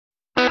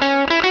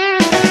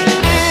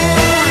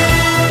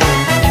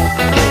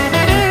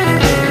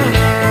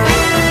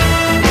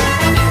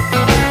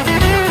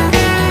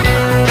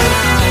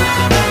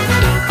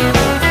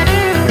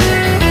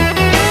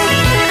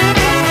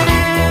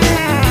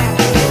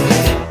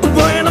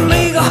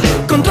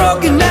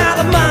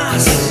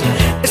más.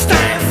 Está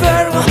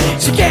enfermo,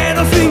 se quiere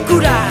al fin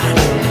curar,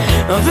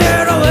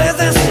 pero a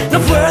veces no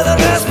puede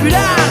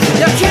respirar.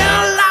 Y aquí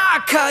en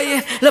la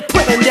calle le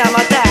pueden ya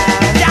matar.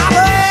 Ya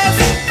ves,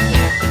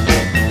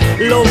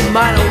 lo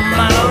malo,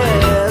 malo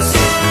es.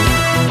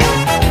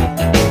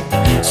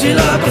 Si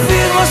lo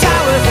confirmas a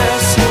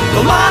veces,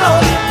 lo malo,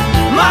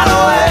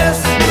 malo es.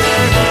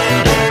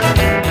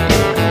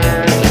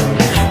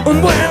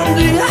 Un buen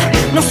día,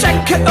 no sé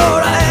qué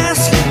hora es.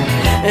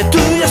 Tú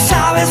ya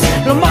sabes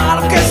lo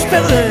malo que es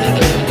perder,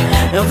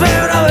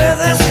 pero a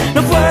veces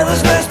no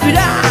puedes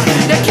respirar.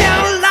 Y aquí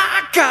en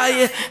la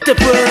calle te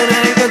pueden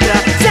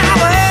encontrar. Ya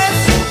ves,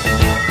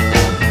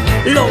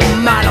 lo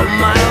malo,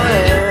 malo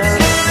es.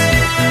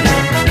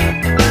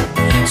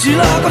 Si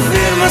lo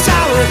confirmas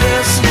a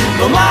veces,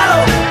 lo malo,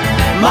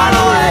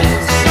 malo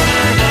es.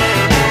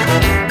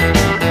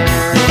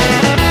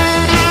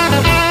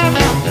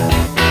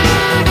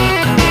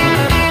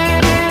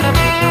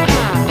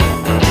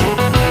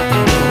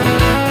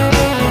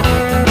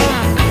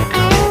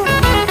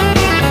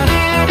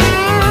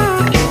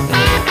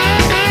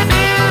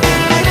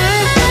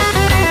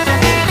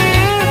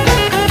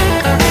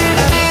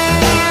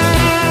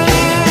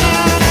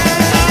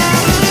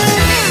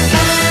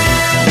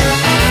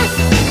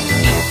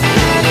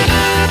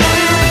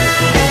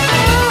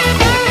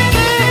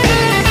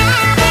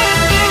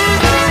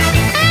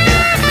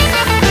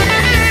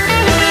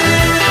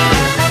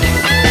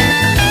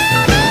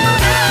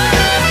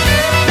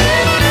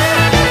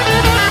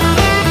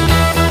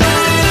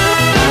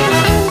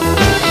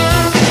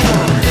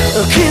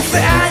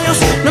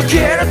 No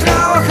quiere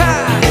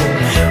trabajar,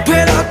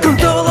 pero con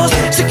todos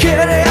se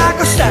quiere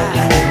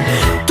acostar.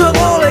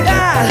 Todo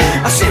legal,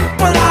 así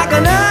podrá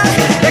ganar.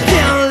 Y aquí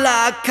en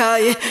la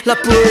calle la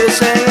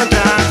puedes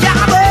encontrar. Ya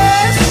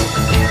ves,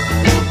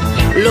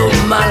 lo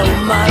malo,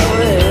 malo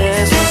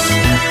es.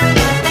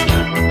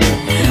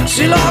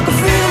 Si lo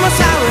confirmas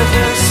a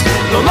veces,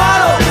 lo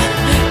malo,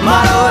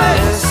 malo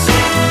es.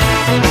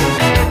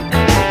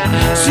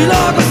 Si lo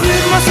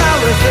confirmas a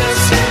veces,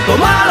 lo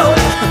malo,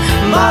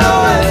 malo es.